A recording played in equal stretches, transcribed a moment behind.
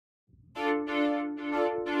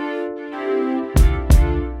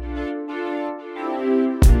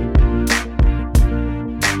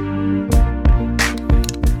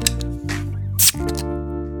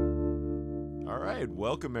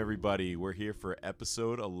Welcome, everybody. We're here for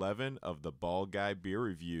episode 11 of the Bald Guy Beer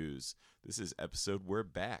Reviews. This is episode We're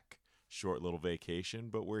Back. Short little vacation,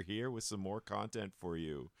 but we're here with some more content for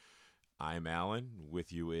you. I'm Alan.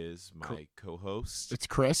 With you is my co-host. It's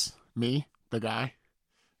Chris, me, the guy.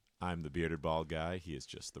 I'm the bearded bald guy. He is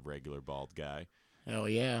just the regular bald guy. Hell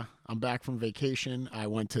yeah. I'm back from vacation. I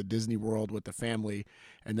went to Disney World with the family.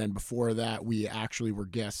 And then before that, we actually were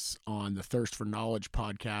guests on the Thirst for Knowledge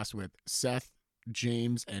podcast with Seth,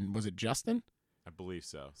 James, and was it Justin? I believe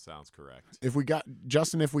so. Sounds correct. If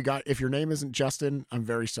your name isn't Justin, I'm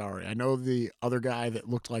very sorry. I know the other guy that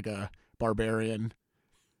looked like a barbarian.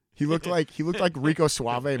 He looked like Rico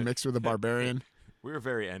Suave mixed with a barbarian. We were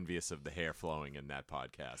very envious of the hair flowing in that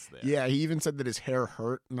podcast there. Yeah, he even said that his hair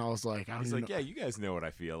hurt, and I was like, He's like, yeah, you guys know what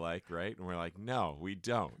I feel like, right? And we're like, no, we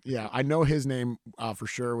don't. Yeah, I know his name for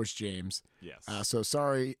sure was James. Yes. So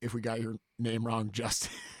sorry if we got your name wrong,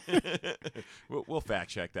 Justin. We'll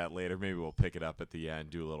fact check that later. Maybe we'll pick it up at the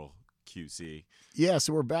end, do a little QC. Yeah,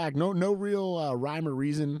 so we're back. No real rhyme or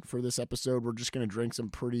reason for this episode. We're just gonna drink some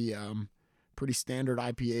pretty standard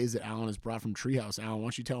IPAs that Alan has brought from Treehouse. Alan, why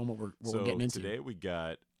don't you tell them what we're getting into? Today we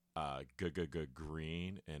got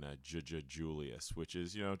Green and a Julius, which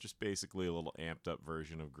is, just basically a little amped up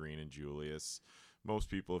version of Green and Julius. Most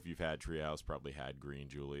people, if you've had Treehouse, probably had Green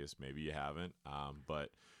Julius. Maybe you haven't. But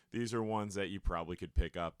these are ones that you probably could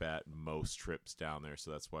pick up at most trips down there.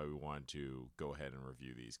 So that's why we wanted to go ahead and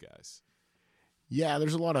review these guys. Yeah,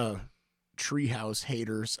 there's a lot of Treehouse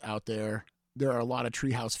haters out there. There are a lot of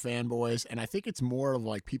Treehouse fanboys, and I think it's more of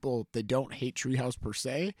like people, they don't hate Treehouse per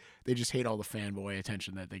se. They just hate all the fanboy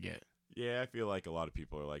attention that they get. Yeah, I feel like a lot of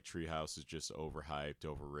people are like, Treehouse is just overhyped,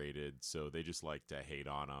 overrated, so they just like to hate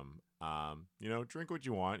on them. Drink what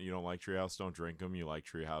you want. You don't like Treehouse, don't drink them. You like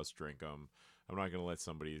Treehouse, drink them. I'm not going to let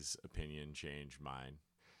somebody's opinion change mine.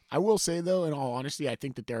 I will say, though, in all honesty, I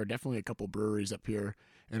think that there are definitely a couple breweries up here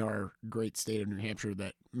in our great state of New Hampshire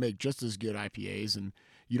that make just as good IPAs, and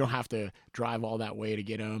you don't have to drive all that way to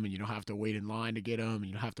get them, and you don't have to wait in line to get them, and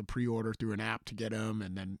you don't have to pre-order through an app to get them,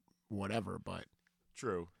 and then whatever. But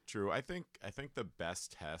True. I think the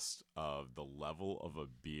best test of the level of a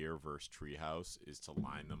beer versus Treehouse is to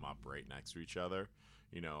line them up right next to each other.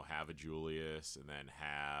 Have a Julius and then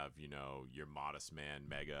have, your Modest Man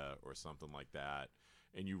Mega or something like that.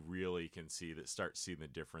 And you really can start seeing the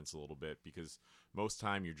difference a little bit, because most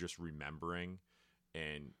time you're just remembering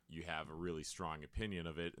and you have a really strong opinion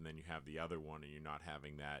of it, and then you have the other one and you're not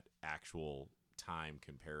having that actual time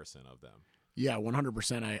comparison of them. yeah,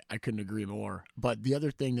 100%. I couldn't agree more. But the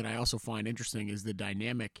other thing that I also find interesting is the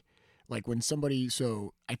dynamic. Like when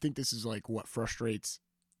so I think this is like what frustrates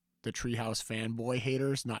the Treehouse fanboy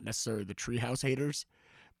haters, not necessarily the Treehouse haters,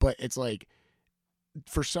 but it's like,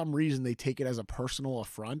 for some reason they take it as a personal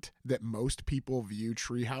affront that most people view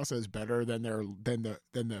Treehouse as better than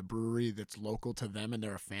the brewery that's local to them, and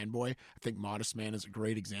they're a fanboy. I think Modest Man is a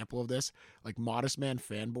great example of this. Like Modest Man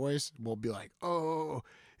fanboys will be like, "Oh,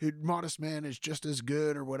 Modest Man is just as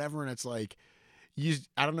good," or whatever, and it's like,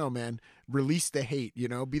 I don't know, man. Release the hate,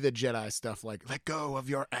 be the Jedi stuff. Like, let go of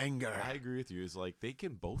your anger. I agree with you. It's like they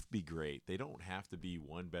can both be great. They don't have to be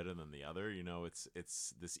one better than the other.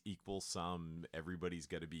 It's this equal sum. Everybody's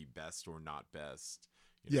got to be best or not best.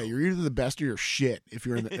 Yeah, you're either the best or you're shit if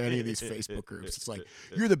you're in any of these Facebook groups. It's like,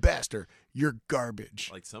 you're the best or you're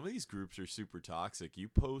garbage. Like some of these groups are super toxic. You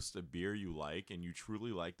post a beer you like and you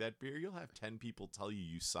truly like that beer, you'll have 10 people tell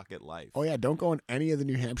you suck at life. Oh, yeah, don't go in any of the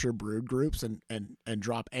New Hampshire brewed groups and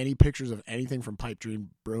drop any pictures of anything from Pipe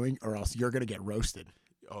Dream Brewing, or else you're going to get roasted.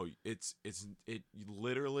 Oh, it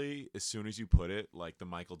literally, as soon as you put it, like the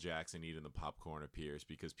Michael Jackson eating the popcorn appears,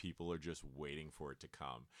 because people are just waiting for it to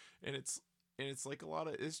come. And it's like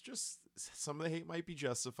it's just, some of the hate might be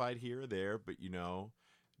justified here or there, but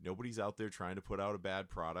nobody's out there trying to put out a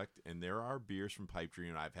bad product. And there are beers from Pipe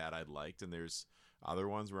Dream I've had I liked, and there's other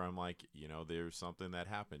ones where I'm like, there's something that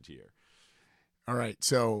happened here. All right,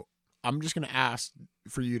 so I'm just going to ask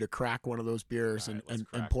for you to crack one of those beers and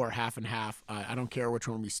pour half and half. I don't care which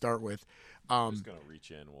one we start with. I'm just going to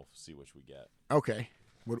reach in. We'll see which we get. Okay.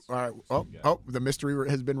 All right. Oh, the mystery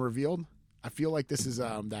has been revealed. I feel like this is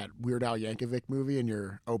that Weird Al Yankovic movie, and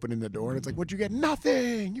you're opening the door, and it's like, what'd you get?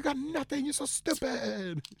 Nothing. You got nothing. You're so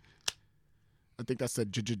stupid. I think that's the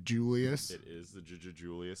Julius. It is the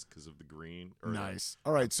Julius because of the green. Nice.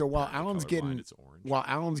 All right. So while Alan's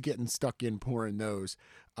getting stuck in pouring those,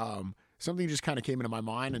 something just kind of came into my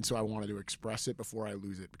mind, and so I wanted to express it before I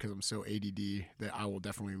lose it, because I'm so ADD that I will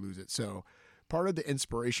definitely lose it. So part of the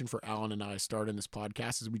inspiration for Alan and I starting this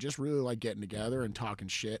podcast is we just really like getting together and talking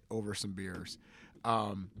shit over some beers.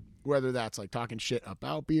 Whether that's like talking shit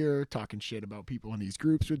about beer, talking shit about people in these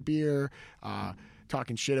groups with beer,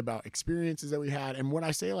 talking shit about experiences that we had. And when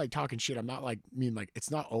I say like talking shit, I'm not like mean like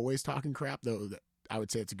it's not always talking crap though. I would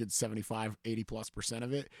say it's a good 75, 80+%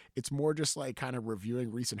 of it. It's more just like kind of reviewing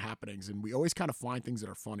recent happenings. And we always kind of find things that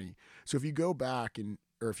are funny. So if you go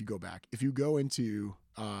into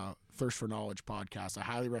Thirst for Knowledge podcast, I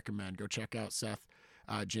highly recommend go check out Seth,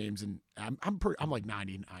 James, and I'm like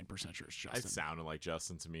 99% sure it's Justin. It sounded like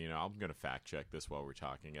Justin to me. I'm gonna fact check this while we're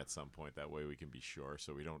talking at some point. That way we can be sure,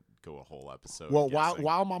 so we don't go a whole episode. Well,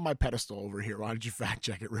 while I'm on my pedestal over here, why don't you fact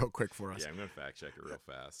check it real quick for us? Yeah, I'm gonna fact check it real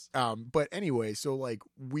fast. But anyway, so like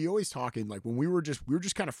we always talking like when we were just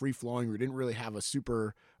kind of free flowing. We didn't really have a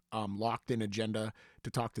super locked in agenda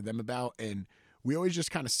to talk to them about, and we always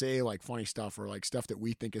just kind of say like funny stuff or like stuff that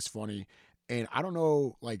we think is funny. And I don't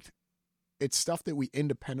know, like it's stuff that we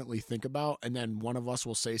independently think about. And then one of us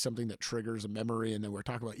will say something that triggers a memory. And then we're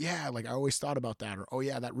talking about, yeah, like I always thought about that. Or, oh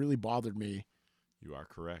yeah, that really bothered me. You are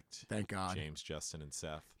correct. Thank God. James, Justin, and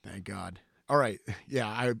Seth. Thank God. All right.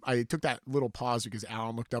 Yeah. I took that little pause because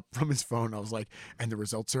Alan looked up from his phone. I was like, and the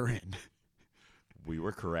results are in. We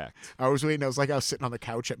were correct. I was waiting. I was sitting on the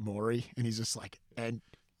couch at Maury and he's just like, and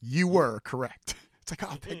you were correct. It's like,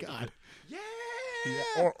 oh, thank God. Yeah.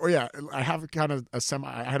 Or yeah, I have kind of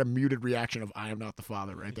I had a muted reaction of I am not the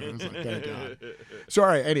father right there. I was like, thank God. So all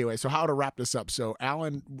right, anyway, so how to wrap this up. So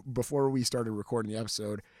Alan, before we started recording the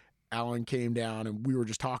episode, Alan came down and we were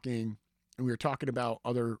just talking and we were talking about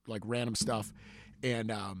other like random stuff.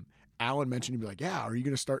 And Alan mentioned, he'd be like, yeah, are you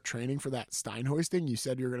going to start training for that Stein hoisting? You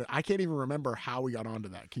said you're going to, I can't even remember how we got onto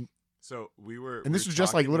that. So we were, and this was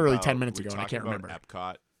just like literally 10 minutes ago, and I can't remember.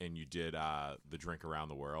 Epcot, and you did the drink around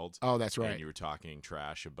the world. Oh, that's right. And you were talking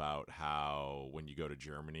trash about how when you go to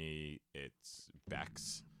Germany, it's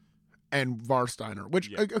Beck's and Warsteiner. Which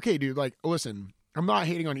yeah. Okay, dude. Like, listen, I'm not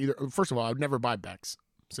hating on either. First of all, I would never buy Beck's,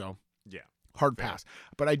 so yeah, hard pass.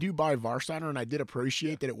 But I do buy Warsteiner, and I did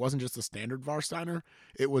appreciate that it wasn't just the standard Warsteiner;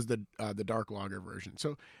 it was the dark lager version.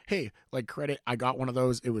 So hey, like credit, I got one of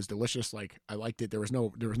those. It was delicious. Like I liked it. There was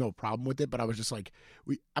no problem with it. But I was just like,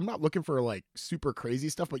 I'm not looking for like super crazy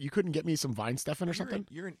stuff. But you couldn't get me some Weinsteffen or something.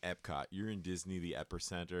 You're in Epcot. You're in Disney, the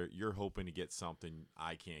epicenter. You're hoping to get something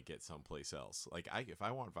I can't get someplace else. Like if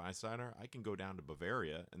I want Weinsteiner, I can go down to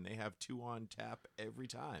Bavaria, and they have 2 on tap every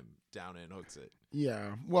time down in Hooksett.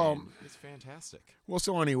 Yeah, well, and it's fantastic. Well,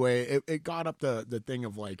 so anyway, it got up the thing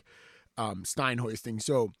of like Stein hoisting.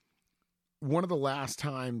 So one of the last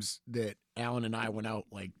times that Alan and I went out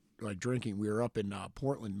like drinking, we were up in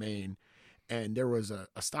Portland, Maine, and there was a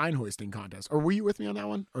Stein hoisting contest. Or were you with me on that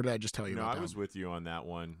one, or did I just tell you? No, about I was with you on that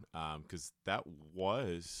one because that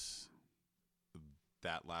was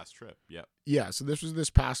that last trip. Yep. Yeah. So this was this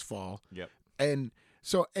past fall. Yep. And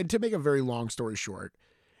to make a very long story short,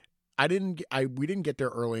 we didn't get there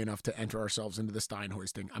early enough to enter ourselves into the Stein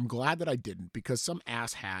hoisting. I'm glad that I didn't, because some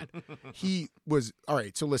asshat, he was, all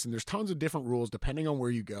right, so listen, there's tons of different rules depending on where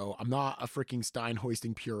you go. I'm not a freaking Stein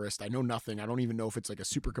hoisting purist. I know nothing. I don't even know if it's like a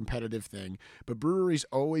super competitive thing, but breweries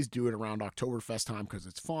always do it around Oktoberfest time because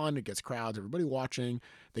it's fun. It gets crowds, everybody watching.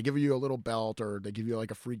 They give you a little belt or they give you like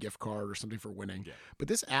a free gift card or something for winning. Yeah. But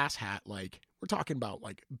this asshat, like, we're talking about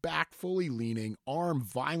like back fully leaning, arm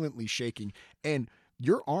violently shaking, and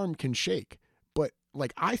your arm can shake, but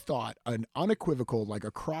like I thought an unequivocal, like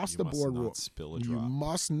across the board rule, you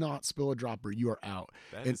must not spill a drop or you are out.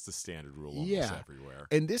 That is the standard rule almost everywhere.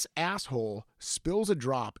 And this asshole spills a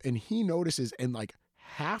drop and he notices, and like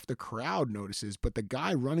half the crowd notices, but the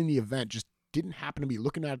guy running the event just didn't happen to be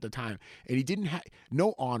looking at the time, and he didn't have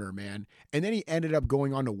no honor, man. And then he ended up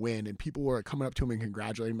going on to win, and people were coming up to him and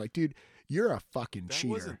congratulating him like, dude, you're a fucking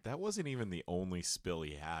cheater. That wasn't even the only spill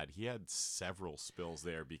he had. He had several spills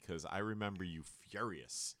there because I remember you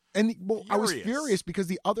furious. And I was furious because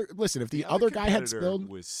if the other guy had spilled,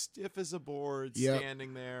 was stiff as a board,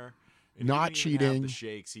 standing there, and not he didn't cheating. Have the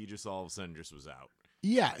shakes, he just all of a sudden just was out.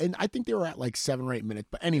 Yeah, and I think they were at like 7 or 8 minutes.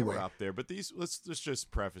 But anyway, they were up there. But these, let's just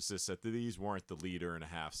preface this that these weren't the liter and a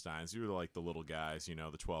half Steins. These were like the little guys,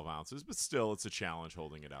 the 12 ounces. But still, it's a challenge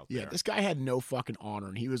holding it out there. Yeah, this guy had no fucking honor,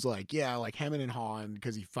 and he was like, yeah, like hemming and hawing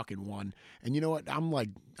because he fucking won. And you know what?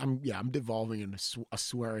 I'm devolving into a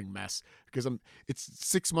swearing mess because it's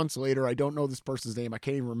 6 months later. I don't know this person's name. I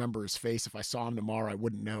can't even remember his face. If I saw him tomorrow, I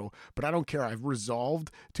wouldn't know. But I don't care. I've resolved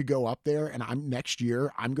to go up there, and next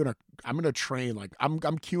year I'm gonna train. Like I'm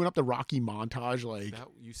queuing up the Rocky montage. Like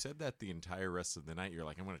you said that the entire rest of the night. You're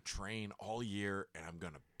like, I'm gonna train all year, and I'm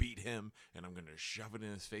gonna beat him, and I'm gonna shove it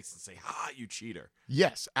in his face and say, "Ha, you cheater!"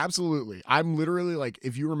 Yes, absolutely. I'm literally like,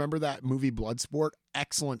 if you remember that movie Bloodsport,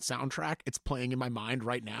 excellent soundtrack. It's playing in my mind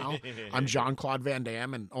right now. I'm Jean-Claude Van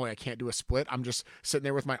Damme, and I can't do a split. I'm just sitting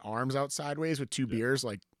there with my arms out sideways with two beers.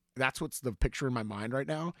 Like, that's what's the picture in my mind right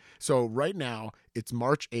now. So right now, it's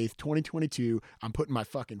March 8th, 2022. I'm putting my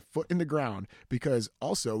fucking foot in the ground because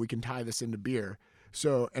also we can tie this into beer.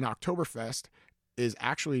 So an Oktoberfest is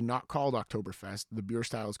actually not called Oktoberfest. The beer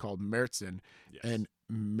style is called Märzen. Yes. And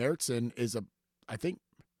Märzen is I think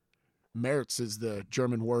März is the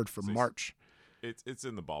German word for March. It's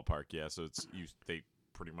in the ballpark, yeah. So they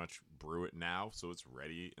pretty much brew it now, so it's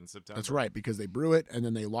ready in September. That's right, because they brew it and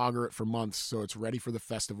then they lager it for months, so it's ready for the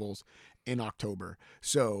festivals in October.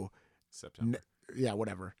 So September. Yeah,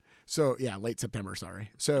 whatever. So yeah, late September,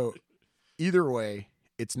 sorry. So either way,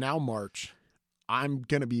 it's now March. I'm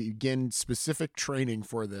going to begin specific training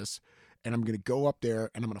for this, and I'm going to go up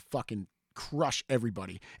there and I'm going to fucking crush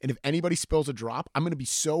everybody. And if anybody spills a drop, I'm going to be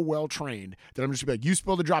so well trained that I'm just going to be like, you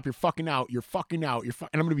spilled a drop, you're fucking out, and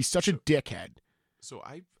I'm going to be such a dickhead. So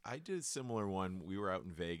I did a similar one. We were out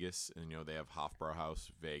in Vegas, and they have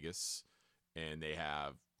Hofbrauhaus Vegas, and they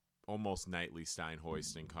have almost nightly Stein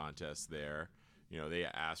hoisting contests there. They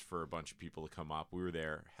asked for a bunch of people to come up. We were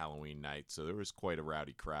there Halloween night, so there was quite a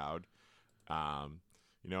rowdy crowd. I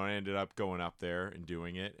ended up going up there and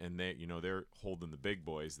doing it, and they're holding the big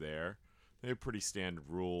boys there. They're pretty standard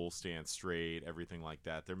rules, stand straight, everything like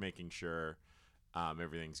that. They're making sure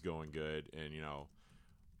everything's going good, and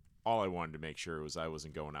all I wanted to make sure was I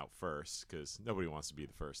wasn't going out first, because nobody wants to be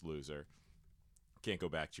the first loser. Can't go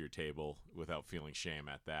back to your table without feeling shame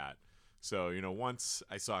at that. So once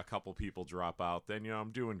I saw a couple people drop out, then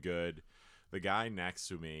I'm doing good. The guy next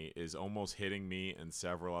to me is almost hitting me and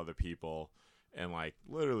several other people. And, like,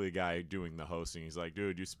 literally the guy doing the hosting, he's like,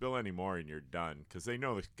 dude, you spill any more and you're done. Because they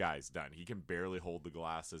know the guy's done. He can barely hold the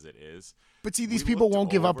glass as it is. But see, these people won't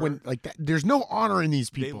give up when, like, that. There's no honor in these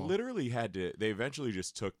people. They literally they eventually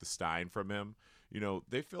just took the Stein from him.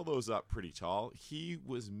 They fill those up pretty tall. He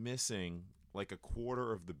was missing, like, a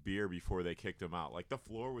quarter of the beer before they kicked him out. Like, the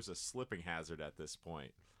floor was a slipping hazard at this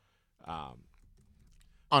point.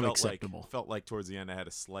 Unacceptable. Felt like towards the end I had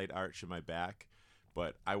a slight arch in my back.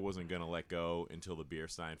 But I wasn't going to let go until the beer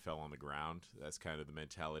stein fell on the ground. That's kind of the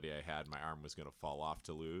mentality I had. My arm was going to fall off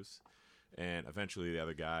to lose. And eventually the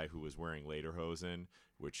other guy who was wearing lederhosen,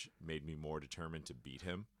 which made me more determined to beat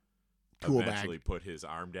him, eventually put his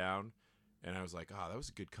arm down. And I was like, that was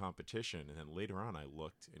a good competition. And then later on I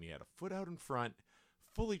looked, and he had a foot out in front,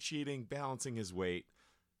 fully cheating, balancing his weight.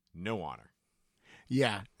 No honor.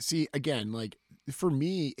 Yeah. See, again, like, for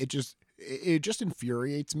me, it just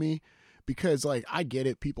infuriates me. Because, like, I get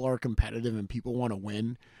it. People are competitive and people want to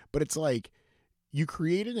win. But it's like you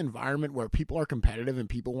create an environment where people are competitive and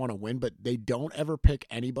people want to win, but they don't ever pick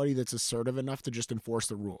anybody that's assertive enough to just enforce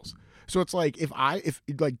the rules. So it's like if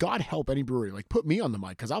like, God help any brewery, like, put me on the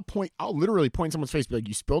mic, because I'll literally point someone's face, be like,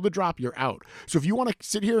 you spilled a drop, you're out. So if you want to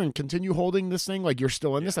sit here and continue holding this thing like you're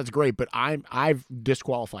still in this, that's great. But I've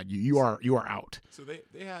disqualified you. You are out. So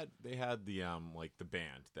they had the like the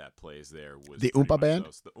band that plays there was the Oompa band.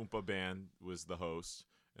 The Oompa band was the host.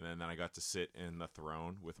 And then I got to sit in the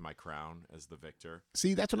throne with my crown as the victor.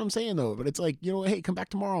 See, that's what I'm saying, though. But it's like, hey, come back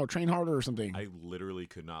tomorrow, train harder or something. I literally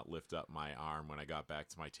could not lift up my arm when I got back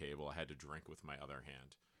to my table. I had to drink with my other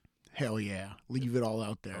hand. Hell yeah. Leave it all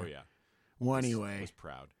out there. Oh, yeah. Well, anyway. I was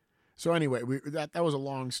proud. So anyway, that was a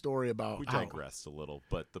long story about we digressed a little,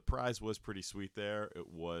 but the prize was pretty sweet there. It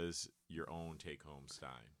was your own take-home Stein.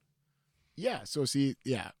 Yeah, so see,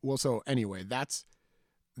 yeah. Well, so anyway, that's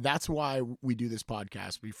why we do this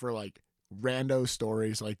podcast. For like rando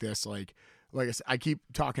stories like this, like I said, I keep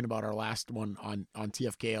talking about our last one on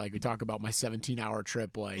TFK. Like, we talk about my 17-hour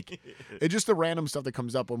trip. Like, it's just the random stuff that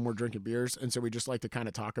comes up when we're drinking beers, and so we just like to kind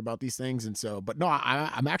of talk about these things. And so, but no,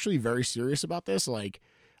 I'm actually very serious about this. Like,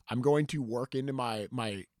 I'm going to work into my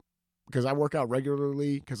because I work out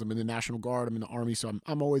regularly because I'm in the National Guard, I'm in the Army, so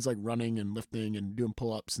I'm always like running and lifting and doing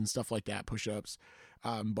pull-ups and stuff like that, push-ups.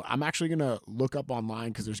 But I'm actually going to look up online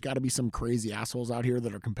because there's got to be some crazy assholes out here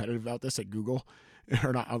that are competitive about this at Google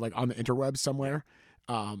or not, like on the interwebs somewhere.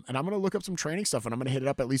 And I'm going to look up some training stuff, and I'm going to hit it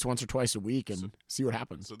up at least once or twice a week and see what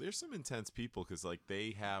happens. So there's some intense people because, like,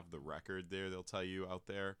 they have the record there, they'll tell you out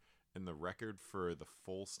there. And the record for the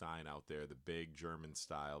full Stein out there, the big German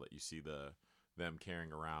style that you see them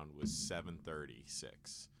carrying around, was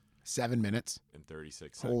 7:36. 7 minutes and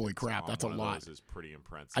 36 seconds. Holy crap, that's a lot. Those is pretty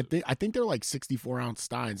impressive. I think they're like 64-ounce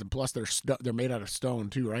steins, and plus they're made out of stone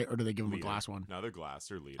too, right? Or do they give them a glass one? No, they're glass.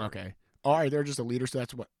 They're liter. Okay. All right, they're just a liter, so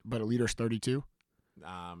that's what. But a liter's 32.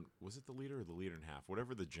 Was it the liter or the liter and a half?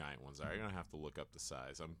 Whatever the giant ones are. I'm gonna have to look up the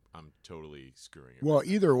size. I'm totally screwing it. Well,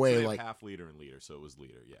 either way, so like half liter and liter, so it was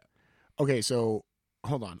liter. Yeah. Okay, so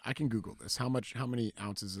hold on, I can Google this. How many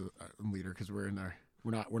ounces a liter? Because we're in there.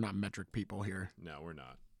 We're not metric people here. No, we're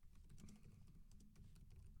not.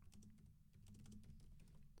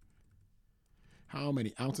 How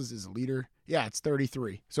many ounces is a liter? Yeah, it's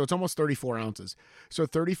 33. So it's almost 34 ounces. So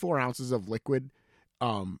 34 ounces of liquid.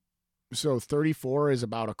 So 34 is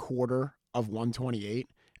about a quarter of 128,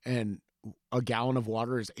 and a gallon of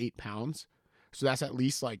water is 8 pounds. So that's at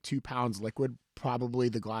least like 2 pounds liquid. Probably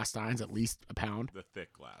the glass stein's at least a pound. The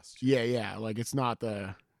thick glass. Yeah. Like it's not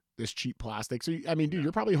this cheap plastic. So I mean, dude,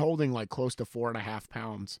 you're probably holding like close to 4.5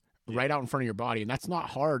 pounds right out in front of your body, and that's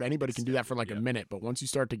not hard. Anybody can do that for like a minute, but once you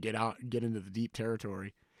start to get into the deep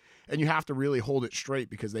territory, and you have to really hold it straight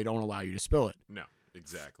because they don't allow you to spill it. No,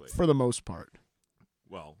 exactly. For the most part.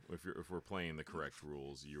 Well, if we're playing the correct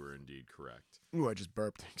rules, you are indeed correct. Ooh, I just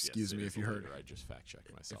burped. Excuse me if you heard. I just fact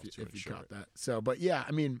checked myself if you caught that. So, but yeah,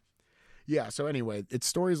 I mean, yeah. So anyway, it's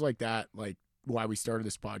stories like that, like why we started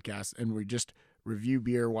this podcast, and we just review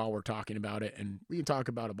beer while we're talking about it, and we can talk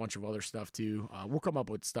about a bunch of other stuff too. We'll come up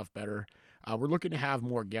with stuff better. We're looking to have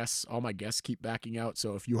more guests. All my guests keep backing out.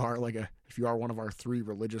 So if you are one of our 3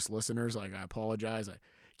 religious listeners, like I apologize. I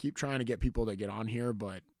keep trying to get people to get on here,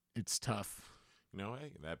 but it's tough.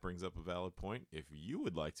 Hey, that brings up a valid point. If you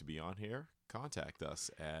would like to be on here, contact us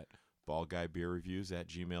at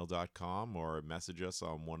baldguybeerreviews@gmail.com or message us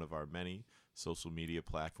on one of our many social media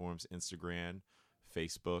platforms, Instagram,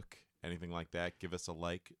 Facebook, anything like that. Give us a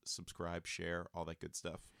like, subscribe, share, all that good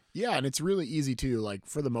stuff. Yeah, and it's really easy too. Like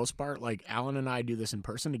for the most part, like Alan and I do this in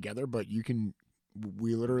person together, but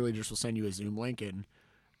we literally just will send you a Zoom link, and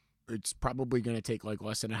it's probably going to take like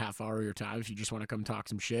less than a half hour of your time if you just want to come talk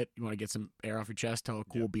some shit. You want to get some air off your chest, tell a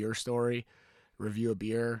cool beer story, review a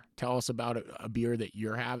beer, tell us about a beer that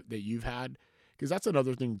you've had. Because that's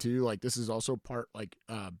another thing too. Like this is also part like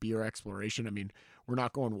beer exploration. I mean, we're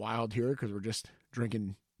not going wild here because we're just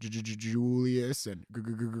drinking Julius and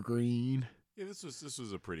Green. Yeah, this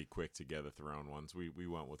was a pretty quick together thrown ones. We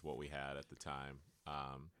went with what we had at the time.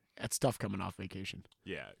 That's tough coming off vacation.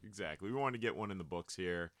 Yeah, exactly. We wanted to get one in the books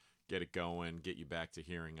here, get it going, get you back to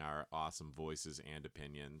hearing our awesome voices and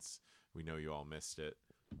opinions. We know you all missed it.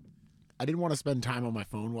 I didn't want to spend time on my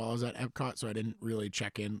phone while I was at Epcot, so I didn't really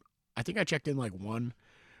check in. I think I checked in like one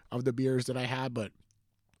of the beers that I had, but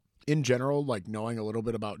in general, like knowing a little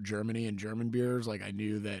bit about Germany and German beers, like I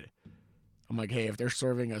knew that I'm like, hey, if they're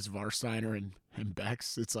serving us Warsteiner and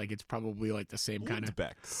Beck's, it's like it's probably like the same kind of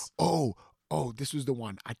Beck's. Oh, this was the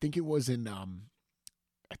one. I think it was in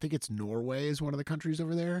I think it's Norway is one of the countries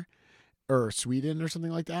over there, or Sweden or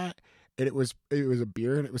something like that. And it was a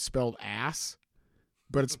beer, and it was spelled ass,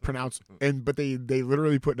 but it's pronounced but they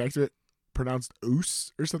literally put next to it pronounced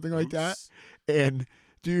oos or something like that. And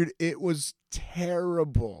dude, it was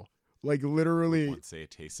terrible. Like literally, I would say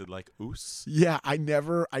it tasted like oos. Yeah, I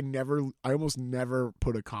almost never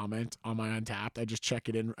put a comment on my Untapped. I just check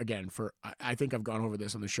it in again for. I think I've gone over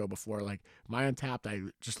this on the show before. Like my Untapped, I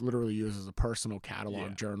just literally use as a personal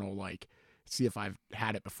catalog journal. Like see if I've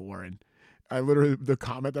had it before, and I literally the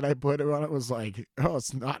comment that I put on it was like, "Oh,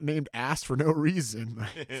 it's not named ass for no reason."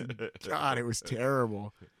 God, it was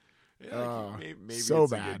terrible. Yeah, maybe so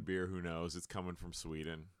it's bad. A good beer. Who knows? It's coming from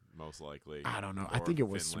Sweden. Most likely. I don't know. I think it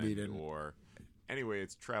was Sweden. Or anyway,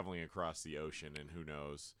 it's traveling across the ocean, and who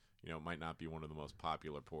knows? It might not be one of the most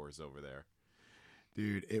popular pours over there.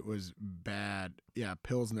 Dude, it was bad. Yeah,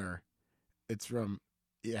 Pilsner. It's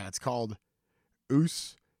called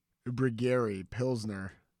Us Brigeri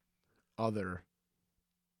Pilsner. Other.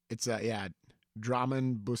 It's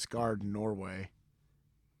Drammen Buskard, Norway.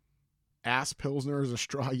 Ass Pilsner is a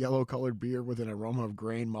straw yellow-colored beer with an aroma of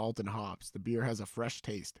grain, malt, and hops. The beer has a fresh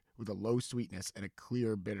taste with a low sweetness and a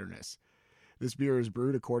clear bitterness. This beer is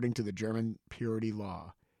brewed according to the German purity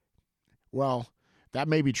law. Well, that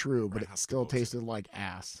may be true, but it still tasted like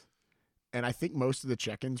ass. And I think most of the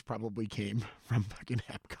check-ins probably came from fucking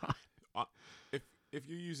Epcot. If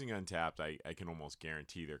you're using Untapped, I can almost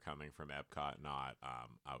guarantee they're coming from Epcot, not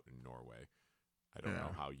out in Norway. I don't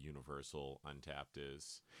know how universal Untapped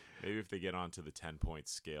is. Maybe if they get onto the 10-point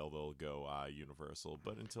scale, they'll go universal.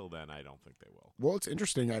 But until then, I don't think they will. Well, it's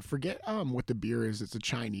interesting. I forget what the beer is. It's a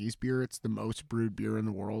Chinese beer. It's the most brewed beer in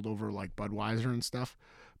the world over like Budweiser and stuff.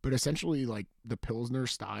 But essentially, like the Pilsner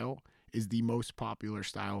style is the most popular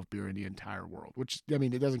style of beer in the entire world. Which, I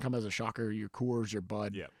mean, it doesn't come as a shocker. Your Coors, your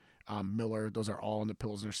Bud, Miller, those are all in the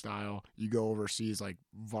Pilsner style. You go overseas, like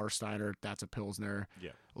Warsteiner, that's a Pilsner.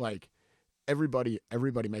 Yeah. Like... Everybody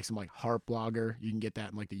makes them like Harp Lager. You can get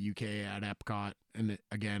that in like the UK at Epcot, and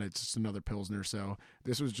again, it's just another Pilsner. So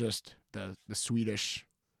this was just the Swedish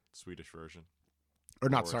version. or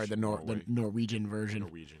not. Sorry, the Norway. Norwegian version.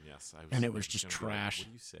 Norwegian, yes. And it I was just gonna be like, trash. what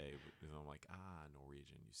do you say? And I'm like,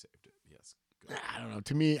 Norwegian. You saved it. Yes. Good. I don't know.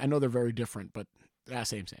 To me, I know they're very different, but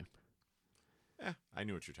same. I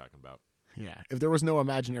knew what you're talking about. Yeah. If there was no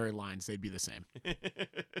imaginary lines, they'd be the same.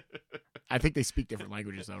 I think they speak different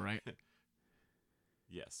languages, though, right?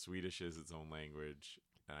 Yes, Swedish is its own language,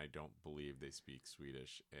 and I don't believe they speak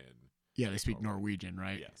Swedish in. Yeah, they speak Norwegian,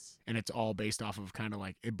 right? Yes. And it's all based off of kind of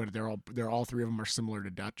like, but they're all three of them are similar to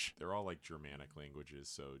Dutch. They're all like Germanic languages,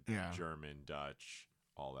 so Yeah. German, Dutch,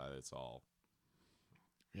 all that. It's all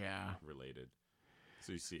related.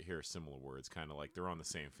 So you see here similar words, kind of like they're on the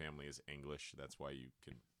same family as English. That's why you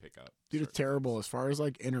can pick up. Dude, it's terrible. As far as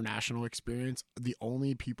like international experience, the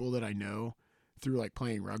only people that I know through like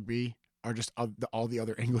playing rugby are just all the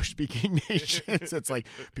other English-speaking nations. It's like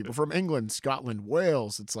people from England, Scotland,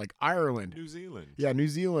 Wales. It's like Ireland. New Zealand. Yeah, New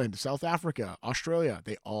Zealand, South Africa, Australia.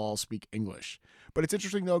 They all speak English. But it's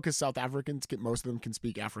interesting, though, because South Africans, most of them can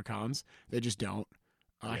speak Afrikaans. They just don't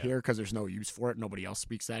here because there's no use for it. Nobody else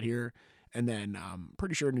speaks that here. And then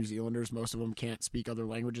pretty sure New Zealanders, most of them can't speak other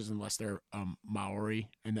languages unless they're Maori,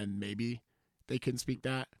 and then maybe they can speak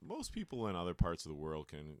that. Most people in other parts of the world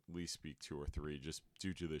can at least speak 2 or 3 just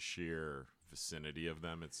due to the sheer vicinity of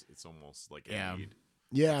them. It's almost like a need.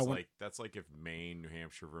 Yeah. That's like if Maine, New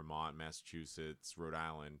Hampshire, Vermont, Massachusetts, Rhode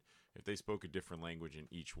Island, if they spoke a different language in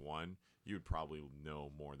each one, you would probably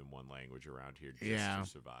know more than one language around here just to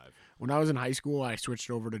survive. When I was in high school, I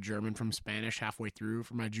switched over to German from Spanish halfway through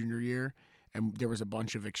for my junior year, and there was a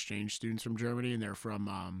bunch of exchange students from Germany, and they're from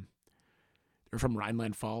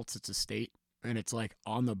Rhineland-Pfalz. It's a state, and it's like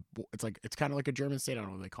it's kind of like a German state. I don't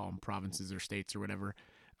know what they call them, provinces or states or whatever,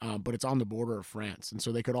 but it's on the border of France, and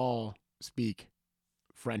so they could all speak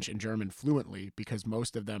French and German fluently because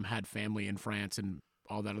most of them had family in France and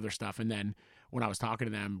all that other stuff. And then when I was talking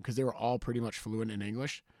to them, because they were all pretty much fluent in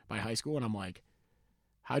English by high school, and I'm like,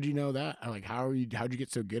 how'd you know that? I'm like, how'd you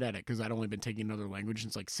get so good at it? Because I'd only been taking another language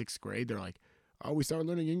since like 6th grade. They're like, oh, we started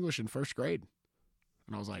learning English in 1st grade.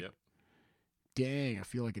 And I was like, dang, I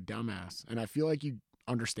feel like a dumbass. And I feel like you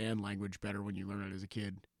understand language better when you learn it as a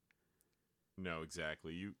kid. No,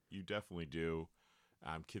 exactly. You definitely do.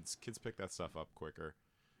 Kids pick that stuff up quicker.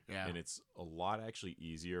 Yeah. And it's a lot actually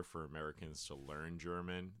easier for Americans to learn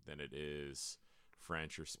German than it is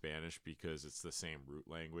French or Spanish because it's the same root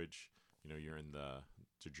language. You know, you're in the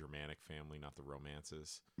Germanic family, not the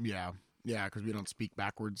Romances. Yeah. Yeah, because we don't speak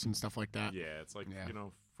backwards and stuff like that. Yeah, it's like,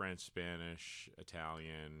 French, Spanish,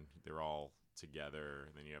 Italian, they're all together.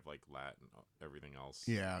 And then you have like Latin, everything else.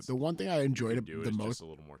 Yeah. The one thing I enjoyed the most. Just a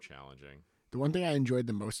little more challenging. The one thing I enjoyed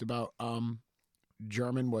the most about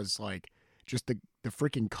German was like just the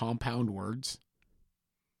freaking compound words.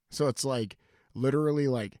 So it's like literally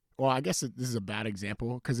like, well, I guess this is a bad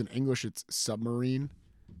example because in English it's submarine,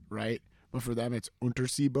 right? But for them it's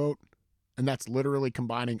Unterseeboot, and that's literally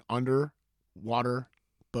combining underwater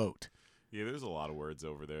boat. Yeah, there's a lot of words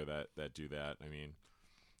over there that do that. I mean,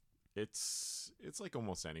 it's like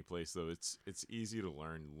almost any place though. It's easy to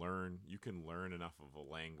learn. You can learn enough of a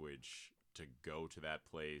language to go to that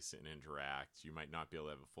place and interact. You might not be able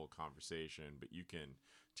to have a full conversation, but you can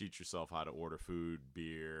teach yourself how to order food,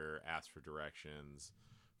 beer, ask for directions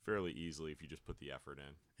fairly easily if you just put the effort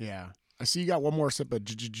in. Yeah. I see you got one more sip of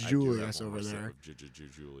Julius over there.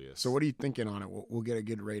 Julius. So what are you thinking on it? We'll get a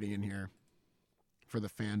good rating in here for the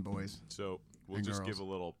fanboys. So we'll just give a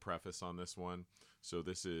little preface on this one. So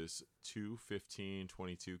this is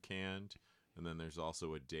 2/15/22 canned, and then there's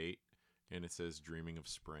also a date. And it says "Dreaming of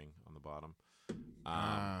Spring" on the bottom.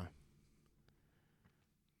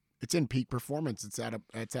 It's in peak performance. It's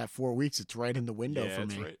at 4 weeks. It's right in the window for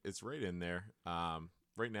me. It's right in there.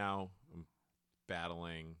 Right now, I'm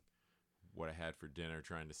battling what I had for dinner,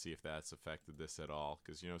 trying to see if that's affected this at all.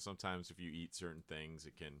 Because sometimes if you eat certain things,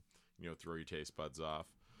 it can throw your taste buds off.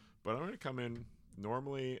 But I'm going to come in.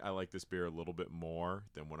 Normally, I like this beer a little bit more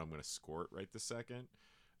than what I'm going to score it right this second.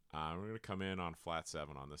 We're going to come in on flat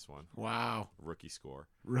 7 on this one. Wow. Rookie score.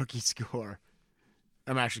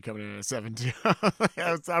 I'm actually coming in at a 7 too. But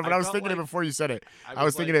I was thinking it before you said it. I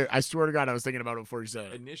was thinking it. I swear to God, I was thinking about it before you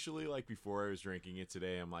said it. Initially, like before I was drinking it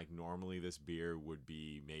today, I'm like, normally this beer would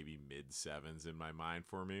be maybe mid-7s in my mind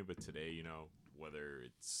for me. But today, whether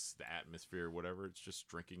it's the atmosphere or whatever, it's just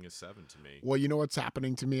drinking a 7 to me. Well, you know what's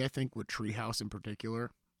happening to me, I think, with Treehouse in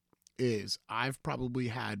particular, is I've probably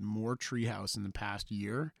had more Treehouse in the past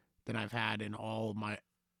year than I've had in all my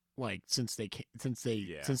since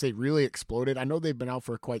they really exploded. I know they've been around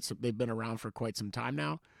for quite some time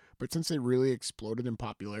now, but since they really exploded in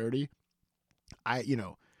popularity,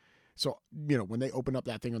 So, when they opened up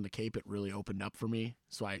that thing on the Cape, it really opened up for me.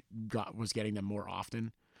 So I was getting them more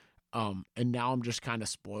often. And now I'm just kind of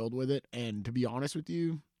spoiled with it. And to be honest with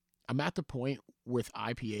you, I'm at the point with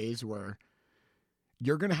IPAs where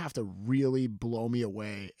you're going to have to really blow me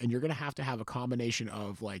away, and you're going to have a combination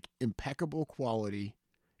of like impeccable quality.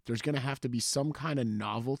 There's going to have to be some kind of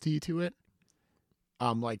novelty to it.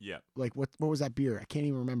 Like what was that beer? I can't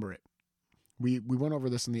even remember it. We went over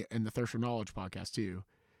this in the Thirst for Knowledge podcast too.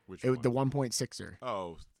 Which one? The 1.6er.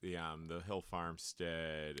 Oh, the Hill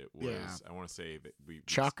Farmstead. It was. Yeah. I want to say that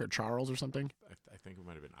Chuck or Charles or something. I think it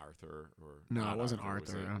might have been Arthur or. No, it wasn't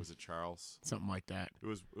Arthur. Was it Charles? Something like that. It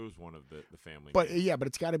was one of the family. But names. But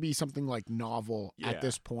it's got to be something like novel at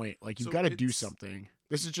this point. Like you've got to do something.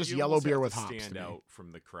 This is just yellow beer with hops. Stand out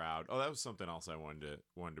from the crowd. Oh, that was something else I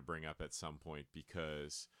wanted to bring up at some point,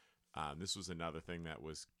 because this was another thing that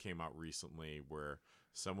came out recently where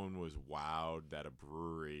someone was wowed that a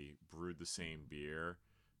brewery brewed the same beer,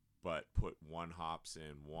 but put one hops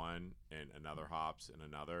in one and another hops in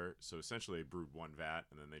another. So essentially, they brewed one vat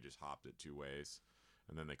and then they just hopped it two ways,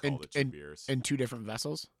 and then they called it two beers in two different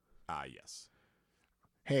vessels. Yes.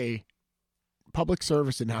 Hey, public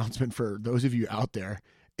service announcement for those of you out there: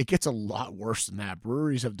 it gets a lot worse than that.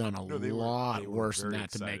 Breweries have done a lot worse than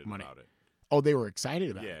that to make money. Oh, they were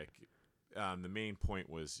excited about it. Yeah. The main point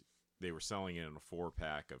was they were selling it in a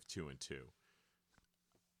 4-pack of 2 and 2.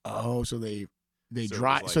 Oh, so they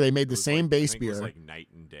made the same base beer. It was like Night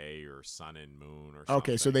and Day or Sun and Moon or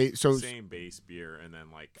something. Okay, so same base beer and then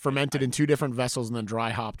like fermented in two different vessels and then dry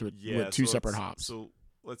hopped with two separate hops. So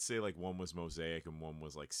let's say like one was Mosaic and one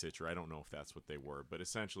was like Citra. I don't know if that's what they were, but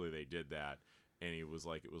essentially they did that, and it was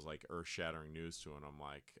like earth-shattering news to him. I'm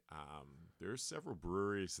like, there's several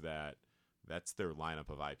breweries that's their lineup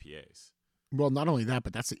of IPAs. Well, not only that,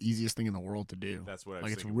 but that's the easiest thing in the world to do. That's what I was like.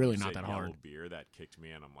 Thinking. It's really not that hard. Yellow beer, that kicked me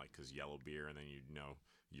in. I'm like, because yellow beer, and then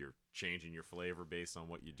you're changing your flavor based on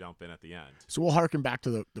what you dump in at the end. So we'll harken back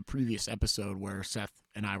to the previous episode where Seth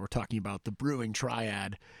and I were talking about the brewing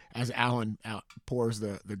triad as Alan pours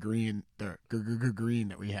the green green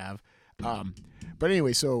that we have. But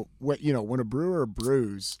anyway, so when a brewer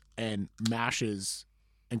brews and mashes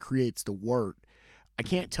and creates the wort, I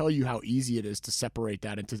can't tell you how easy it is to separate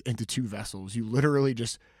that into two vessels. You literally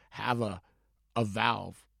just have a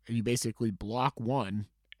valve, and you basically block one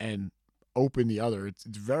and open the other. It's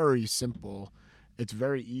very simple. It's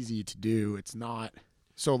very easy to do. It's not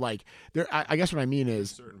so like there. I guess what I mean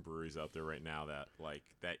is there's certain breweries out there right now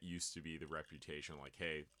that used to be the reputation. Like,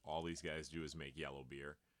 hey, all these guys do is make yellow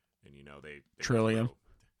beer, and they Trillium.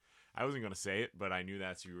 I wasn't gonna say it, but I knew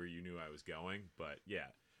that's where you knew I was going. But yeah.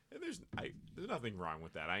 And there's nothing wrong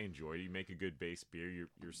with that. I enjoy it. You make a good base beer. You're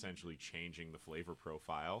essentially changing the flavor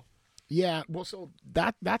profile. Yeah, well, so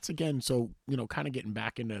that's again. So kind of getting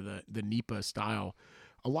back into the NEPA style.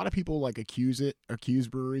 A lot of people accuse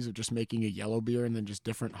breweries of just making a yellow beer and then just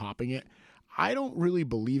different hopping it. I don't really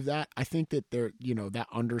believe that. I think that they're that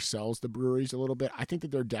undersells the breweries a little bit. I think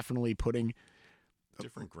that they're definitely putting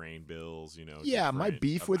different grain bills. Yeah, my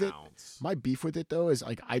beef with it though is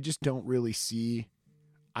I just don't really see.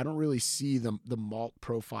 I don't really see the malt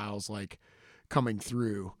profiles coming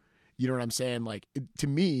through. You know what I'm saying? To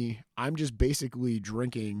me, I'm just basically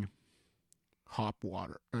drinking hop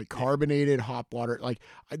water, carbonated hop water.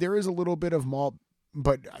 There is a little bit of malt,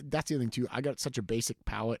 but that's the other thing too. I got such a basic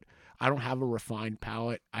palate. I don't have a refined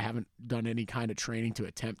palate. I haven't done any kind of training to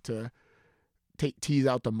attempt to tease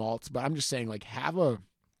out the malts, but I'm just saying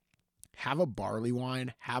have a barley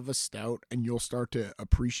wine, have a stout, and you'll start to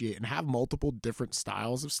appreciate, and have multiple different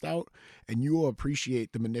styles of stout, and you will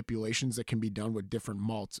appreciate the manipulations that can be done with different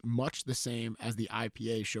malts, much the same as the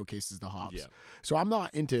IPA showcases the hops. Yeah. So I'm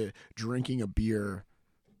not into drinking a beer,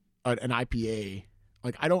 an IPA.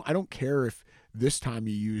 I don't care if this time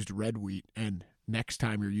you used red wheat and next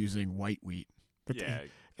time you're using white wheat.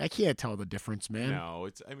 I can't tell the difference, man. No,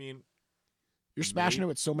 you're smashing it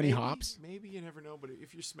with so many hops. Maybe you never know, but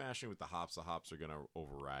if you're smashing with the hops are going to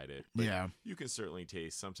override it. But yeah. You can certainly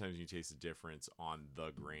sometimes you taste the difference on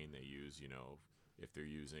the grain they use, if they're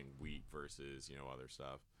using wheat versus, other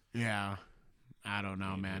stuff. Yeah. I don't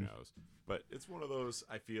know, man. Who knows? But it's one of those,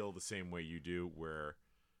 I feel the same way you do, where.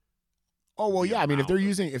 Oh, well, yeah. I mean, if they're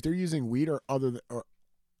using wheat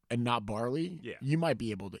and not barley, yeah, you might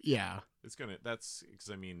be able to. Yeah. That's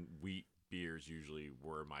because, wheat beers usually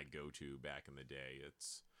were my go-to back in the day.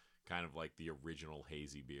 It's kind of like the original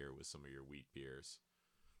hazy beer with some of your wheat beers.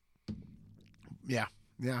 Yeah.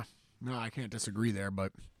 No, I can't disagree there,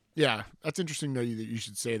 but yeah, that's interesting though that you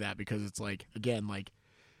should say that, because it's again,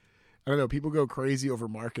 I don't know. People go crazy over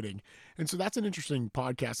marketing. And so that's an interesting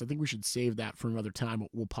podcast. I think we should save that for another time.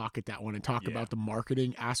 We'll pocket that one and talk Yeah. about the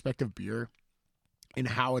marketing aspect of beer and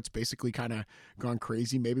how it's basically kind of gone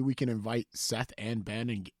crazy. Maybe we can invite Seth and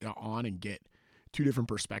Ben on and get two different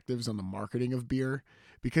perspectives on the marketing of beer,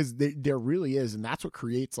 because there really is. And that's what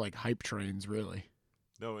creates like hype trains, really.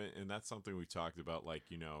 No, and that's something we talked about, like,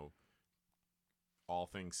 all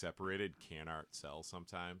things separated, can art sells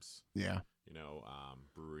sometimes. Yeah.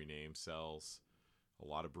 Brewery name sells. A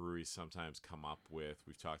lot of breweries sometimes come up with,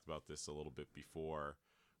 we've talked about this a little bit before,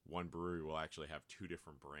 one brewery will actually have two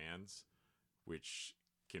different brands, which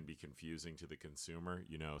can be confusing to the consumer.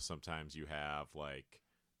 Sometimes you have like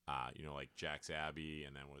Jack's Abbey,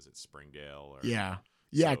 and then was it Springdale? Yeah.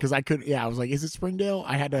 Yeah, because I was like, is it Springdale?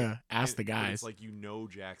 I had to ask the guys. It's like,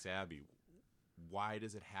 Jack's Abbey. Why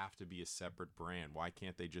does it have to be a separate brand? Why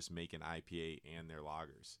can't they just make an IPA and their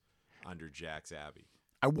lagers under Jack's Abbey?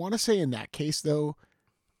 I want to say in that case, though,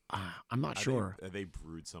 I'm not sure. Are they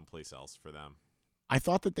brewed someplace else for them? I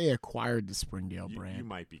thought that they acquired the Springdale brand. You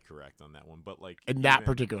might be correct on that one, but like in that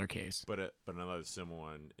particular case. But another similar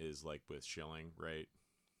one is like with Schilling, right?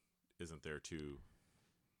 Isn't there two?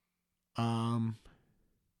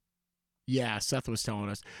 Yeah, Seth was telling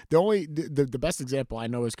us. The best example I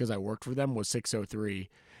know is because I worked for them was 603,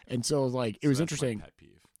 and so like it was interesting. My pet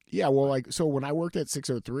peeve. Yeah, well, like so when I worked at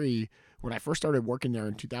 603, when I first started working there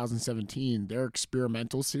in 2017, their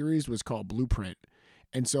experimental series was called Blueprint,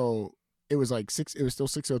 and so it was like it was still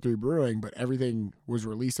 603 Brewing, but everything was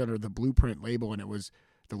released under the Blueprint label, and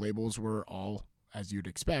the labels were all, as you'd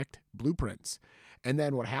expect, blueprints. And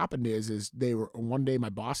then what happened is one day my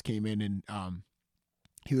boss came in and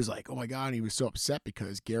he was like, oh my God, and he was so upset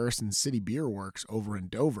because Garrison City Beer Works over in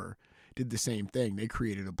Dover did the same thing. They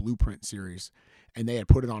created a Blueprint series and they had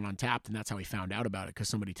put it on Untappd, and that's how he found out about it, because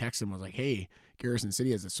somebody texted him and was like, hey, Garrison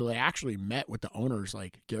City has this. So they actually met with the owners,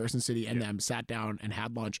 like Garrison City and them sat down and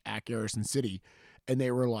had lunch at Garrison City, and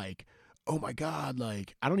they were like, oh my God,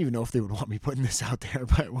 like, I don't even know if they would want me putting this out there,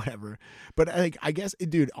 but whatever. But like, I guess,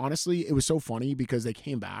 dude, honestly, it was so funny because they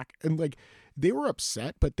came back and like, they were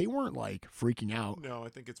upset, but they weren't like freaking out. No, I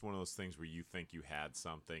think it's one of those things where you think you had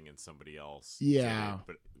something and somebody else Yeah. did it,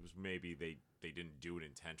 but it was maybe they didn't do it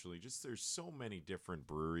intentionally. Just there's so many different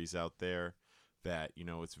breweries out there that,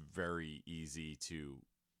 it's very easy to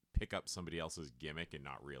pick up somebody else's gimmick and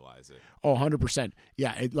not realize it. Oh, 100%.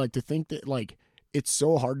 Yeah, like to think that like it's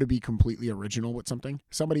so hard to be completely original with something.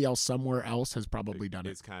 Somebody else somewhere else has probably done it.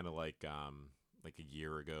 It's kind of like a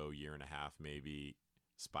year and a half maybe,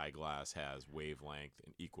 Spyglass has Wavelength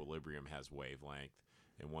and Equilibrium has Wavelength.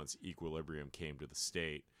 And once Equilibrium came to the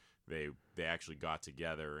state, they actually got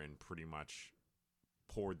together and pretty much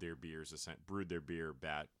brewed their beer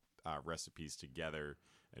recipes together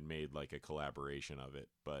and made like a collaboration of it.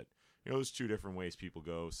 But there's two different ways people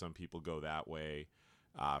go. Some people go that way.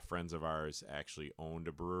 Friends of ours actually owned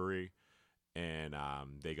a brewery, and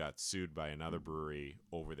they got sued by another brewery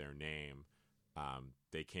over their name.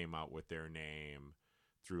 They came out with their name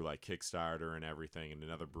through like Kickstarter and everything, and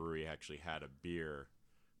another brewery actually had a beer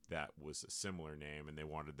that was a similar name, and they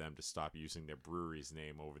wanted them to stop using their brewery's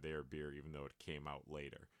name over their beer, even though it came out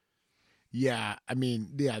later. Yeah, I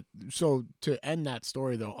mean, yeah. So to end that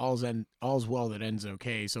story though, all's well that ends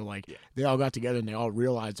okay. So like they all got together and they all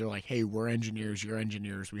realized, they're like, hey, we're engineers, you're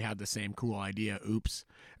engineers. We had the same cool idea. Oops.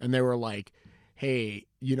 And they were like, hey,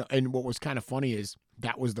 and what was kind of funny is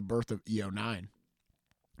that was the birth of EO9.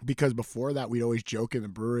 Because before that, we'd always joke in the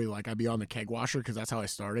brewery, like I'd be on the keg washer, because that's how I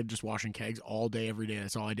started, just washing kegs all day, every day.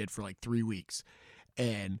 That's all I did for like 3 weeks.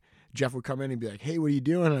 And Jeff would come in and be like, hey, what are you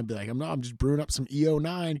doing? And I'd be like, I'm just brewing up some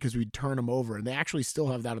EO9, because we'd turn them over. And they actually still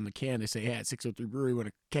have that on the can. They say, hey, at 603 Brewery, when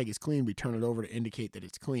a keg is clean, we turn it over to indicate that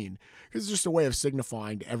it's clean. It's just a way of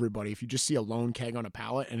signifying to everybody. If you just see a lone keg on a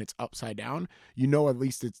pallet and it's upside down, at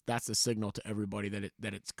least that's a signal to everybody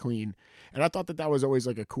that it's clean. And I thought that was always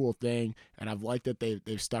like a cool thing. And I've liked that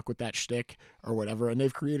they've stuck with that shtick or whatever. And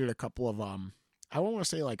they've created a couple of I don't want to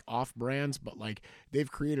say like off brands, but like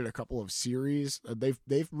they've created a couple of series.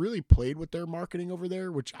 They've really played with their marketing over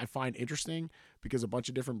there, which I find interesting because a bunch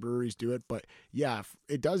of different breweries do it. But yeah,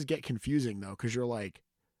 it does get confusing though, because you're like,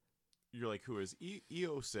 who is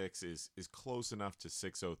EO6 is close enough to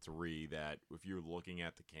 603 that if you're looking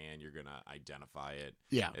at the can, you're gonna identify it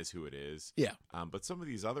as who it is. Yeah. But some of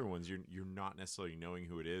these other ones, you're not necessarily knowing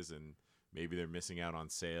who it is, and maybe they're missing out on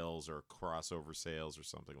sales or crossover sales or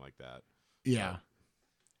something like that. Yeah.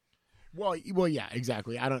 Well, yeah,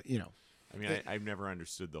 exactly. I don't, I mean, I've never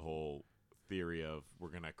understood the whole theory of we're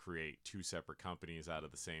going to create two separate companies out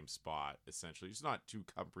of the same spot. Essentially, it's not two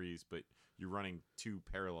companies, but you're running two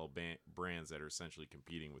parallel brands that are essentially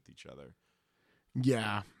competing with each other.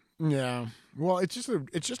 Yeah. Yeah. Well, it's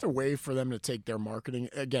just a way for them to take their marketing.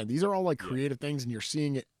 Again, these are all like creative things, and you're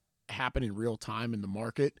seeing it happen in real time in the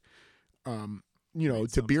market.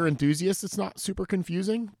 To beer enthusiasts, it's not super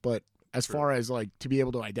confusing, but as far as like to be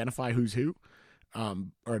able to identify who's who,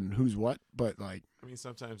 or who's what, but like, I mean,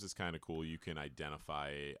 sometimes it's kind of cool. You can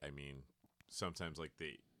identify. I mean, sometimes like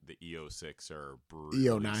the EO6 or brewery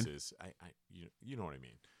EO9. releases. You know what I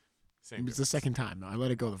mean. Same. It's the second time. I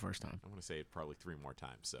let it go the first time. I want to say it probably 3 more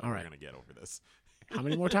times. So all right. We're gonna get over this. How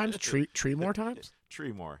many more times? Tree more times?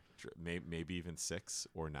 Tree more. Maybe even 6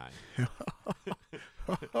 or 9.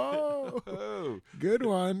 Oh, good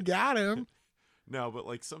one. Got him. No, but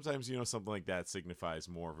like sometimes something like that signifies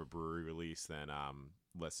more of a brewery release than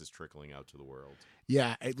less is trickling out to the world.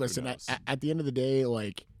 Yeah, listen. At the end of the day,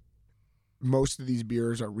 like most of these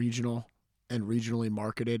beers are regional and regionally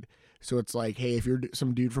marketed. So it's like, hey, if you're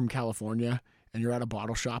some dude from California and you're at a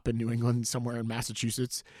bottle shop in New England, somewhere in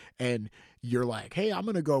Massachusetts, and you're like, hey, I'm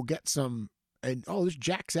going to go get some, and this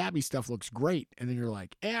Jack's Abbey stuff looks great. And then you're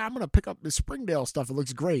like, yeah, I'm going to pick up the Springdale stuff. It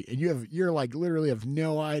looks great. And you're like literally have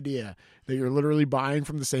no idea that you're literally buying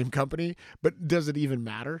from the same company, but does it even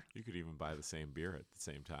matter? You could even buy the same beer at the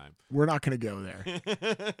same time. We're not going to go there.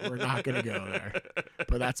 We're not going to go there.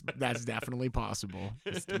 But that's definitely possible.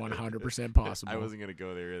 It's 100% possible. I wasn't going to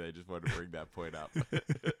go there either. I just wanted to bring that point up.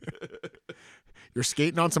 You're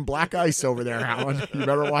skating on some black ice over there, Alan. You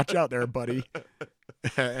better watch out there, buddy.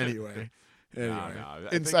 Anyway. No.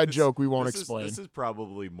 Inside joke we won't explain. This is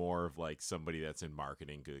probably more of like somebody that's in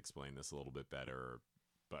marketing could explain this a little bit better.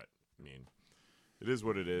 But, I mean, it is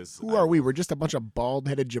what it is. Who are we? We're just a bunch of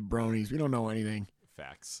bald-headed jabronis. We don't know anything.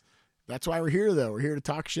 Facts. That's why we're here, though. We're here to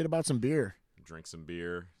talk shit about some beer. Drink some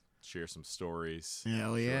beer. Share some stories.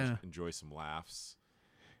 Hell yeah. Enjoy some laughs.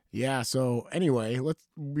 Yeah, so anyway,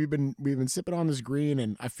 we've been sipping on this green,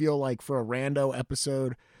 and I feel like for a rando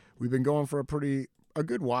episode, we've been going for a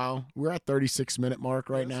good while. We're at 36-minute mark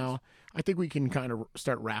right now. I think we can kind of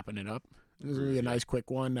start wrapping it up. This is going to be a nice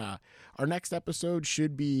quick one. Our next episode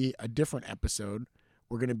should be a different episode.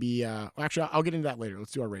 We're going to be actually, I'll get into that later.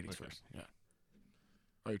 Let's do our ratings first. Yeah.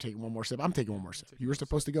 Oh, you're taking one more sip? I'm taking one more sip. You were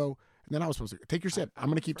supposed to go, and then I was supposed to go. Take your sip. I'm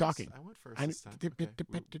going to keep talking. I went first this time. Okay.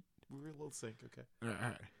 We were a little sync. Okay. All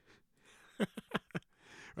right.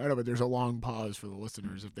 I know, but there's a long pause for the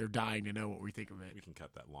listeners if they're dying to know what we think of it. We can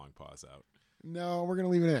cut that long pause out. No, we're going to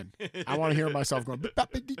leave it in. I want to hear myself going. We got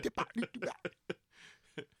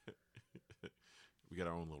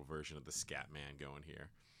our own little version of the Scat Man going here.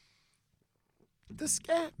 The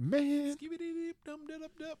Scat Man.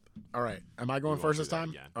 All right. Am I going first this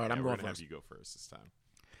time? All right, I'm going first. Have you go first this time.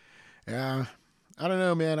 Yeah. I don't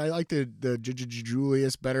know, man. I like the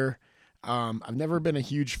Julius better. I've never been a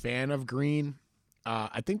huge fan of green.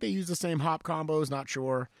 I think they use the same hop combos. Not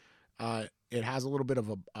sure. It has a little bit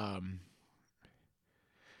of a.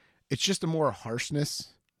 It's just a more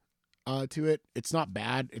harshness to it. It's not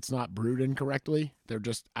bad. It's not brewed incorrectly. They're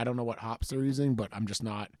just, I don't know what hops they're using, but I'm just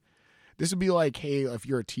not. This would be like, hey, if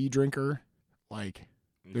you're a tea drinker, like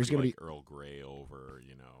there's going to be Earl Grey over,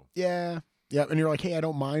 Yeah. Yeah. And you're like, hey, I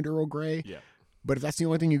don't mind Earl Grey. Yeah. But if that's the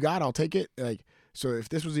only thing you got, I'll take it. Like, so if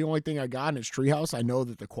this was the only thing I got and it's Treehouse, I know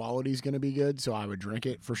that the quality is going to be good. So I would drink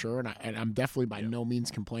it for sure. And I'm definitely by no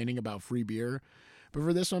means complaining about free beer. But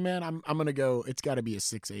for this one, man, I'm going to go, it's got to be a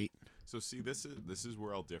 6.8. So see, this is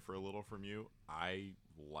where I'll differ a little from you. I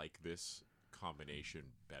like this combination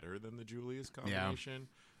better than the Julius combination.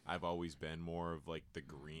 Yeah. I've always been more of like the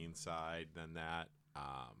green side than that.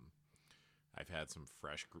 I've had some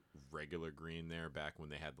fresh regular green there back when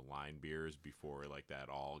they had the line beers before like that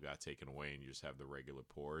all got taken away and you just have the regular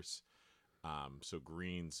pours. So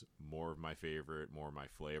green's more of my favorite, more of my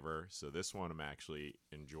flavor. So this one I'm actually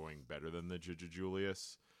enjoying better than the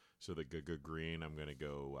Julius. So the Good Green, I'm going to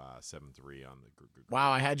go 7.3 on the Good Green.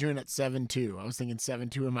 Wow, I had you in at 7.2. I was thinking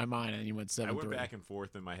 7.2 in my mind, and you went 7.3. I went back and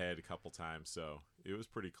forth in my head a couple times, so it was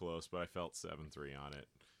pretty close, but I felt 7.3 on it.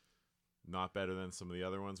 Not better than some of the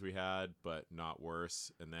other ones we had, but not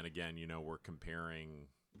worse. And then again, we're comparing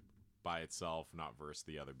by itself, not versus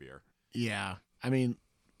the other beer. Yeah, I mean,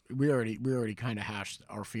 we already kind of hashed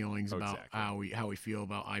our feelings about how we feel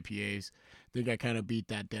about IPAs. I think I kind of beat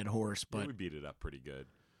that dead horse, but we beat it up pretty good.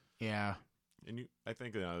 Yeah. And I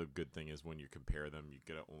think another good thing is when you compare them, you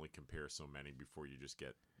gotta only compare so many before you just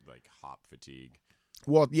get like hop fatigue.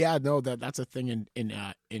 Well, yeah, no, that's a thing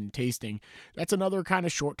in tasting. That's another kind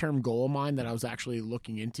of short term goal of mine that I was actually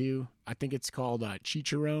looking into. I think it's called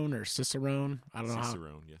Chicharron or Cicerone. I don't know how.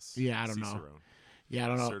 Cicerone, yes. Yeah, I don't know. Cicerone. Yeah, I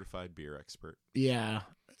don't know. Certified beer expert. Yeah,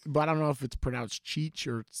 but I don't know if it's pronounced Cheech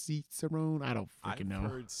or Cicerone. I don't fucking know.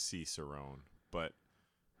 I've heard Cicerone, but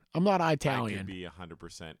I'm not I Italian. could be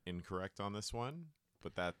 100% incorrect on this one.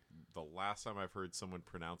 But that the last time I've heard someone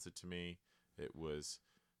pronounce it to me, it was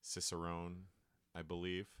Cicerone, I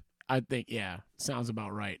believe. I think, yeah, sounds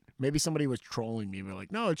about right. Maybe somebody was trolling me. They're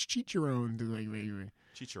like, no, it's Chicharron. Like, maybe.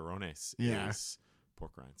 Chicharrones Yeah. is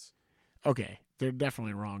pork rinds. Okay, they're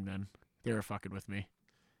definitely wrong then. They were fucking with me.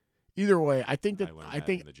 Either way, I think that I learned I that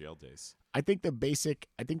think in the jail days. I think the basic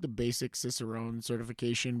Cicerone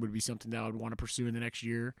certification would be something that I would want to pursue in the next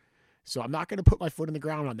year. So I'm not going to put my foot in the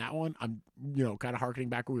ground on that one. I'm, kind of harkening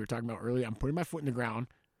back what we were talking about earlier. I'm putting my foot in the ground.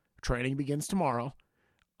 Training begins tomorrow.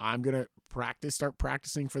 I'm going to start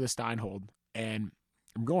practicing for the Steinhold, and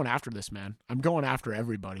I'm going after this, man. I'm going after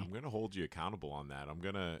everybody. I'm going to hold you accountable on that. I'm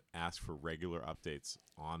going to ask for regular updates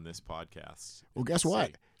on this podcast. Well, guess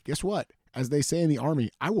what? Guess what? As they say in the Army,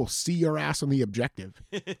 I will see your ass on the objective.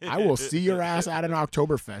 I will see your ass at an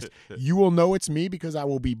Oktoberfest. You will know it's me because I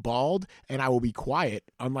will be bald and I will be quiet,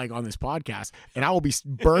 unlike on this podcast, and I will be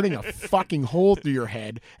burning a fucking hole through your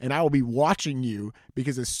head, and I will be watching you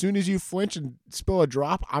because as soon as you flinch and spill a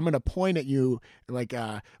drop, I'm going to point at you like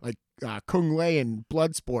Kung Lei in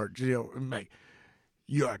Bloodsport. Like,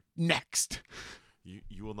 you're next.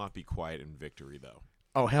 You will not be quiet in victory, though.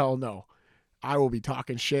 Oh, hell no. I will be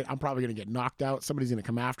talking shit. I'm probably going to get knocked out. Somebody's going to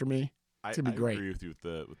come after me. It's going to be great. I agree with you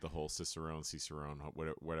with the whole Cicerone,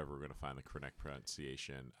 whatever we're going to find the correct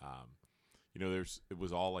pronunciation. It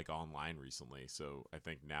was all like online recently, so I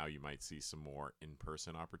think now you might see some more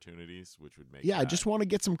in-person opportunities, which would make I just want to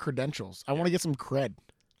get some credentials. I want to get some cred.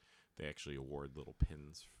 They actually award little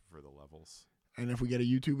pins for the levels. And if we get a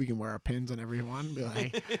YouTube, we can wear our pins on every one. Be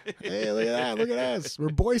like, hey, look at that! Look at us! We're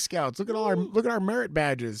Boy Scouts. Look at our merit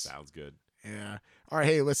badges. Sounds good. Yeah. All right.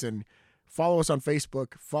 Hey, listen. Follow us on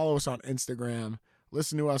Facebook. Follow us on Instagram.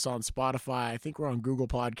 Listen to us on Spotify. I think we're on Google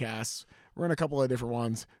Podcasts. We're in a couple of different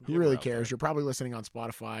ones. Who really cares? You're probably listening on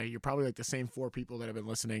Spotify. You're probably like the same 4 people that have been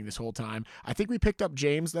listening this whole time. I think we picked up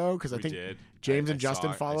James, though, because I think James and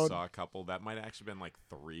Justin followed. I saw a couple. That might have actually been like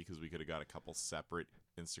 3 because we could have got a couple separate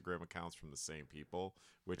Instagram accounts from the same people,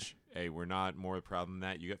 which, hey, we're not more proud than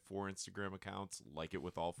that. You get 4 Instagram accounts. Like it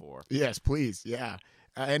with all 4. Yes, please. Yeah.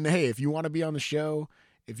 And, hey, if you want to be on the show,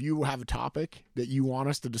 if you have a topic that you want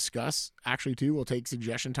us to discuss, actually, too, we'll take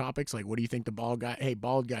suggestion topics. Like, what do you think the bald guys,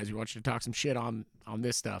 we want you to talk some shit on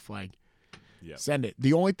this stuff. Like, send it.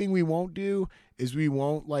 The only thing we won't do is we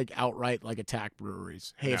won't, like, outright, like, attack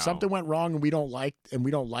breweries. Hey, if something went wrong and we don't like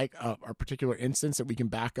a particular instance that we can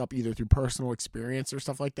back up either through personal experience or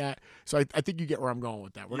stuff like that. So I think you get where I'm going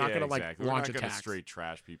with that. We're not going to, like, launch attacks. We're not going to straight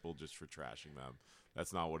trash people just for trashing them.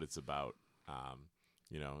 That's not what it's about.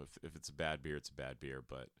 If it's a bad beer, it's a bad beer,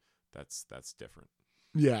 but that's different.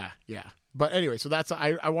 Yeah. But anyway, so that's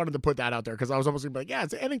I wanted to put that out there because I was almost gonna be like, yeah,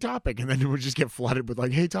 it's any topic, and then it would just get flooded with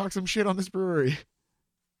like, hey, talk some shit on this brewery.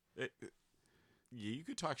 You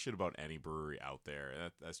could talk shit about any brewery out there.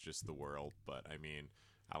 That's just the world. But I mean,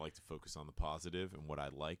 I like to focus on the positive and what I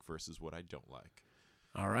like versus what I don't like.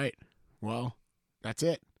 All right. Well, that's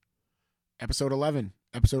it. Episode 11.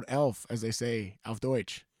 Episode 11, as they say, auf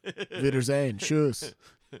Deutsch. Wiedersehen. Tschüss.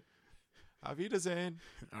 Auf Wiedersehen.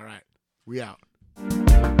 All right. We out.